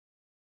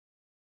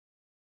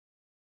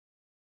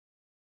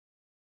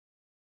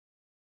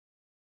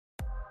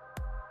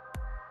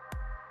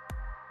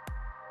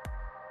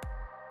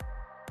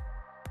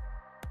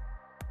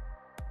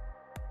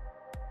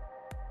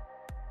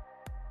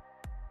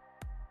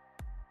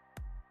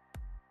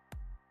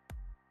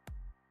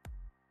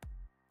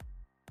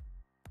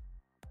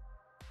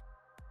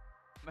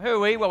Who are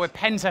we? Well, we're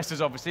pen testers,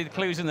 obviously. The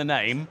clue's in the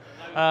name.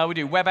 We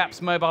do web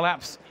apps, mobile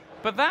apps.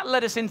 But that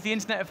led us into the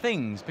Internet of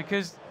Things,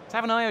 because to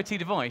have an IoT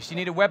device, you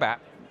need a web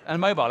app and a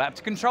mobile app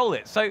to control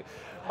it. So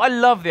I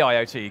love the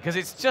IoT, because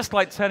it's just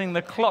like turning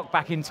the clock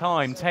back in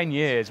time 10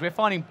 years. We're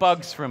finding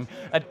bugs from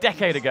a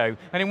decade ago.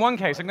 And in one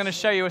case, I'm going to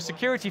show you a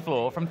security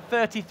flaw from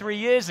 33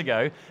 years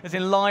ago that's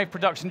in live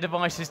production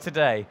devices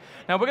today.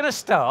 Now, we're going to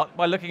start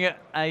by looking at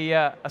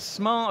a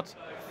smart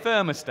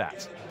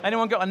thermostat.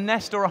 Anyone got a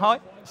Nest or a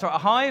Hive? Sorry, a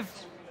Hive?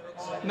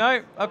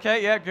 No?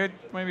 Okay, yeah, good.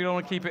 Maybe you don't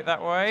want to keep it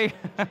that way.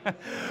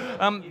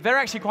 They're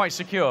actually quite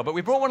secure, but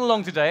we brought one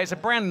along today. It's a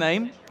brand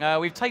name.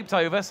 We've taped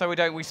over so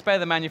we spare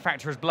the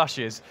manufacturer's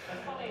blushes.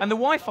 And the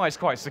Wi-Fi is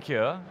quite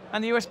secure,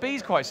 and the USB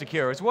is quite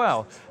secure as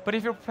well. But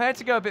if you're prepared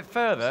to go a bit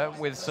further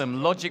with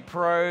some logic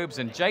probes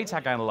and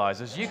JTAG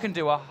analyzers, you can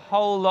do a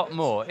whole lot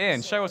more.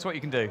 Ian, show us what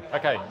you can do.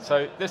 Okay,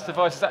 so this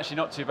device is actually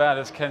not too bad,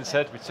 as Ken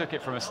said. We took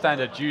it from a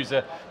standard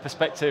user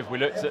perspective. We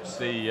looked at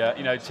the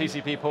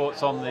TCP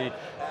ports on the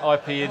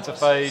IP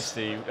interface,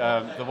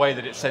 the way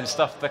that it sends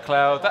stuff to the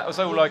cloud. That was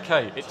all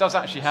okay. It does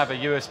actually have a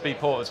USB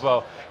port as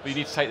well, but you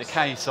need to take the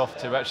case off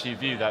to actually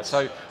view that.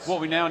 So what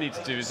we now need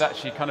to do is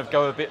actually kind of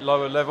go a bit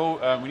lower level.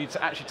 We need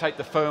to actually take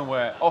the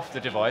firmware off the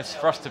device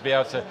for us to be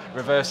able to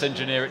reverse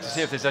engineer it to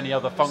see if there's any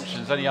other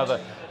functions, any other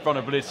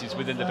vulnerabilities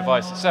within the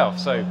device itself.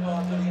 So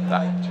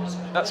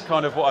that's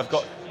kind of what I've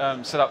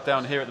got set up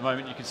down here at the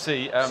moment. You can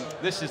see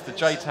this is the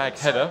JTAG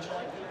header.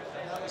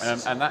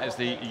 And that is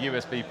the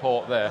USB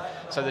port there.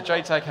 So the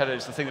JTAG header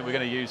is the thing that we're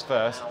going to use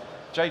first.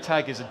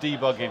 JTAG is a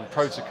debugging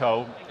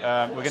protocol.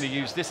 We're going to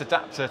use this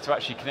adapter to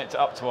actually connect it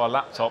up to our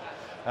laptop.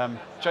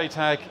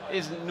 JTAG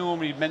isn't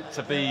normally meant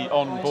to be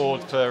on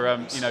board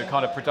for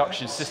kind of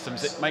production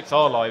systems. It makes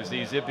our lives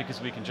easier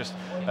because we can just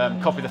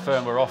copy the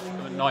firmware off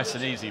nice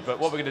and easy. But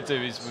what we're going to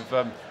do is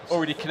we've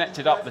already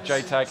connected up the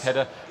JTAG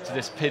header to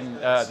this pin,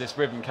 this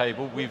ribbon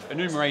cable. We've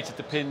enumerated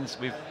the pins.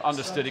 We've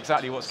understood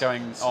exactly what's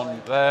going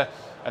on there.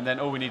 And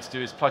then all we need to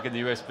do is plug in the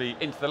USB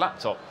into the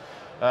laptop.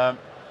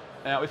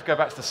 Now, if we go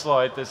back to the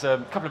slide, there's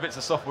a couple of bits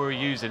of software we're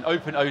using.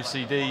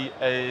 OpenOCD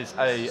is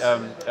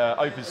a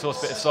open source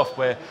bit of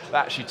software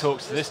that actually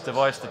talks to this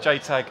device, the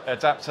JTAG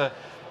adapter.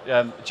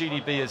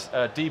 GDB is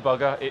a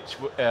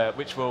debugger,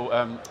 which will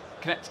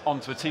connect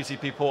onto a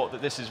TCP port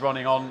that this is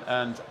running on,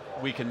 and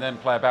we can then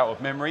play about with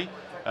memory.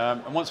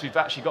 And once we've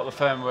actually got the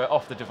firmware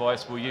off the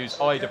device, we'll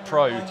use IDA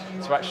Pro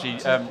to actually,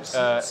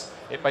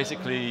 it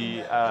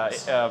basically,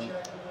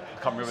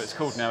 I can't remember what it's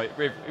called now, it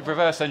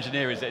reverse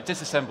engineers it, it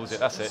disassembles it,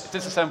 that's it. It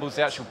disassembles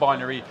the actual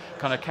binary,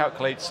 kind of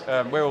calculates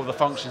where all the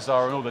functions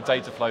are and all the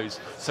data flows,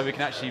 so we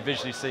can actually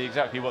visually see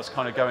exactly what's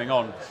kind of going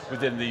on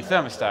within the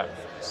thermostat.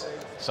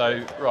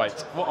 So, right,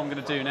 what I'm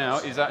going to do now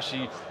is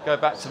actually go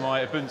back to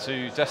my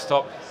Ubuntu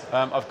desktop.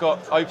 I've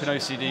got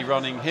OpenOCD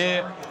running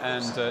here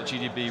and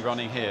GDB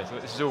running here, so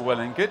this is all well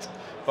and good.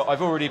 But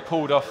I've already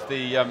pulled off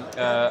the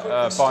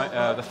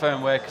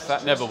firmware, because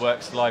that never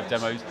works live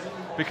demos.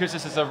 Because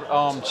this is an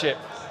ARM chip,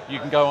 you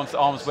can go onto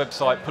ARM's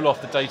website, pull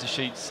off the data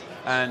sheets,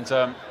 and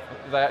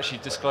they actually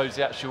disclose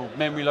the actual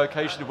memory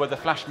location of where the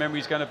flash memory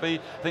is going to be.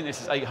 I think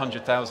this is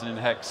 800,000 in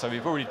hex, so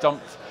we've already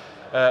dumped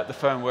the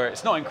firmware.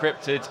 It's not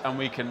encrypted, and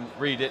we can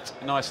read it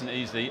nice and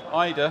easy.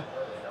 IDA,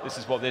 this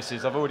is what this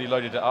is. I've already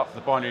loaded it up.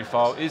 The binary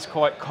file is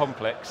quite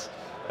complex.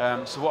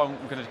 So what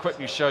I'm going to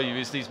quickly show you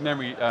is these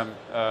memory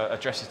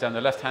addresses down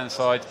the left-hand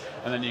side,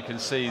 and then you can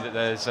see that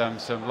there's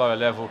some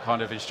lower-level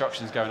kind of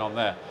instructions going on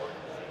there.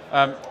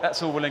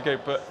 That's all well and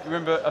good, but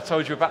remember I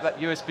told you about that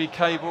USB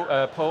cable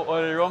port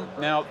earlier on?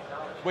 Now,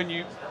 when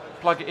you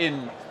plug it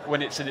in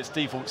when it's in its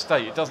default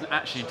state, it doesn't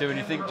actually do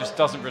anything, it just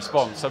doesn't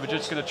respond. So we're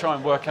just going to try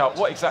and work out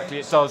what exactly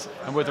it does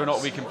and whether or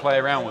not we can play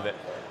around with it.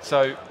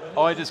 So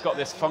IDA's got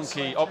this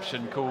funky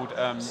option called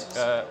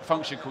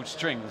function called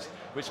strings,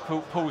 which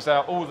pulls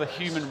out all the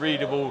human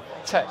readable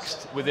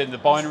text within the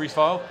binary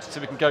file,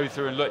 so we can go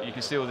through and look. You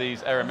can see all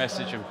these error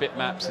message and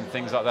bitmaps and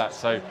things like that.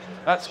 So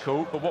that's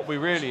cool, but what we're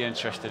really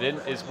interested in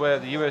is where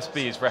the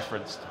USB is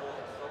referenced.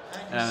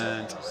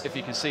 And if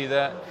you can see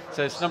there, it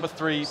says number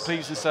 3,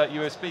 please insert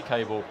USB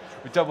cable.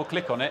 We double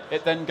click on it,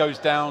 it then goes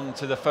down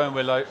to the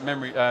firmware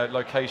memory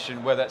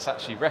location where that's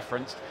actually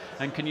referenced.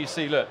 And can you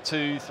see, look,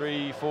 2,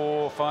 3,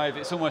 4, 5,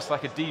 it's almost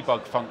like a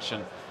debug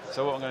function.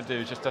 So what I'm going to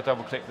do is just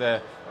double click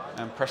there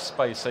and press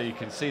space so you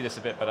can see this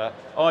a bit better.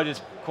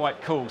 IDA's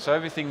quite cool, so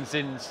everything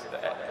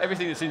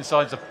that's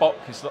inside the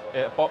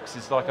box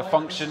is like a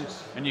function,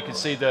 and you can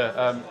see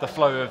the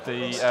flow of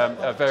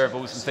the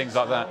variables and things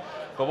like that.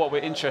 But what we're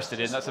interested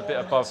in, that's a bit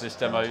above this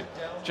demo,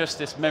 just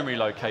this memory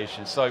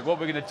location. So what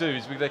we're going to do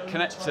is we're going to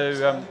connect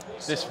to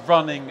this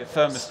running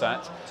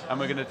thermostat, and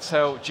we're going to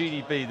tell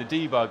GDB, the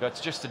debugger,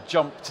 to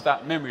jump to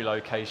that memory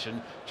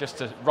location, just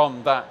to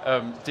run that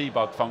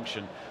debug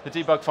function. The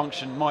debug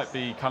function might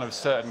be kind of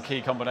certain key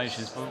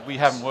combinations, but we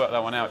haven't worked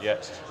that one out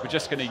yet. We're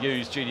just going to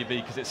use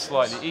GDB because it's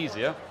slightly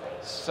easier.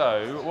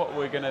 So what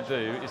we're going to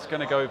do is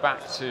going to go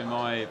back to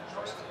my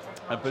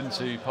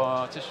Ubuntu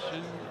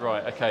partition.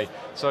 Right, okay.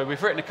 So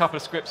we've written a couple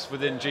of scripts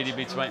within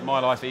GDB to make my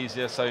life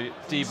easier. So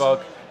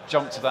debug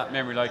jump to that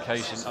memory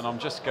location, and I'm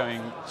just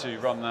going to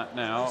run that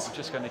now. I'm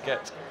just going to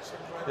get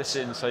this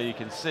in so you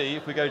can see.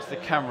 If we go to the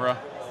camera,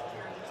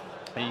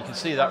 and you can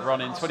see that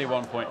running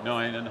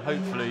 21.9, and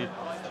hopefully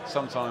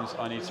sometimes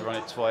I need to run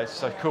it twice.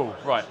 So cool,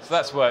 right, so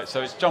that's worked.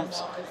 So it's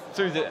jumped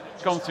through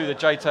gone through the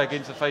JTAG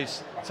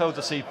interface, told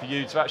the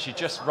CPU to actually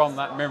just run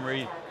that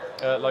memory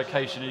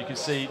location, and you can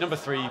see number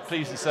 3,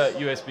 please insert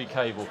USB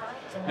cable.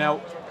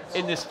 Now,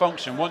 in this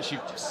function, once you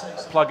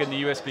plug in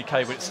the USB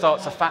cable, it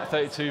starts a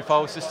FAT32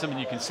 file system, and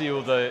you can see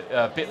all the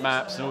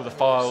bitmaps and all the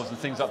files and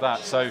things like that.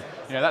 So,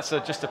 you know, that's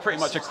just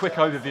pretty much a quick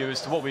overview as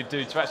to what we'd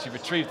do to actually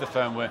retrieve the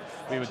firmware.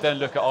 We would then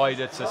look at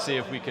IDA to see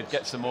if we could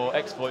get some more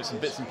exploits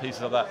and bits and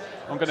pieces of that.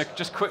 I'm going to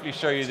just quickly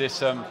show you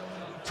this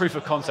proof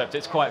of concept.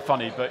 It's quite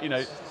funny, but you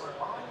know,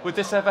 would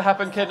this ever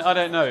happen, Ken? I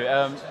don't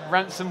know.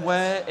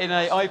 Ransomware in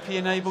a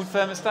IP-enabled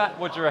thermostat?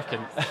 What do you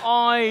reckon?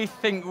 I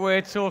think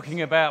we're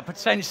talking about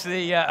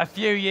potentially a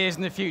few years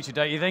in the future,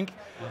 don't you think?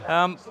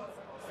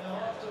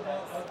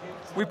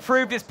 We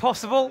proved it's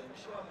possible.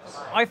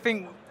 I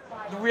think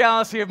the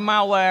reality of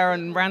malware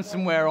and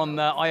ransomware on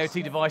the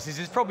IoT devices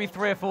is probably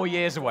 3 or 4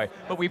 years away,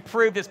 but we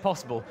proved it's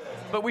possible.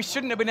 But we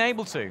shouldn't have been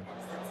able to.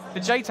 The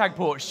JTAG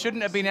port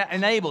shouldn't have been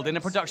enabled in a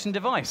production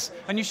device,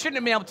 and you shouldn't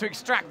have been able to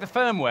extract the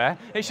firmware.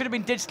 It should have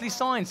been digitally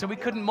signed, so we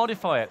couldn't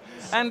modify it.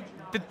 And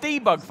the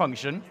debug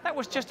function, that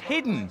was just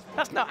hidden.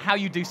 That's not how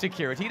you do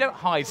security. You don't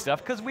hide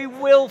stuff, because we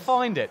will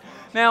find it.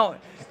 Now,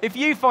 if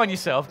you find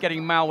yourself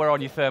getting malware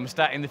on your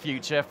thermostat in the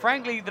future,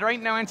 frankly, there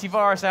ain't no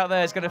antivirus out there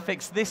that's going to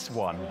fix this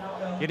one.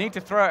 You need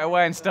to throw it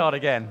away and start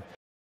again.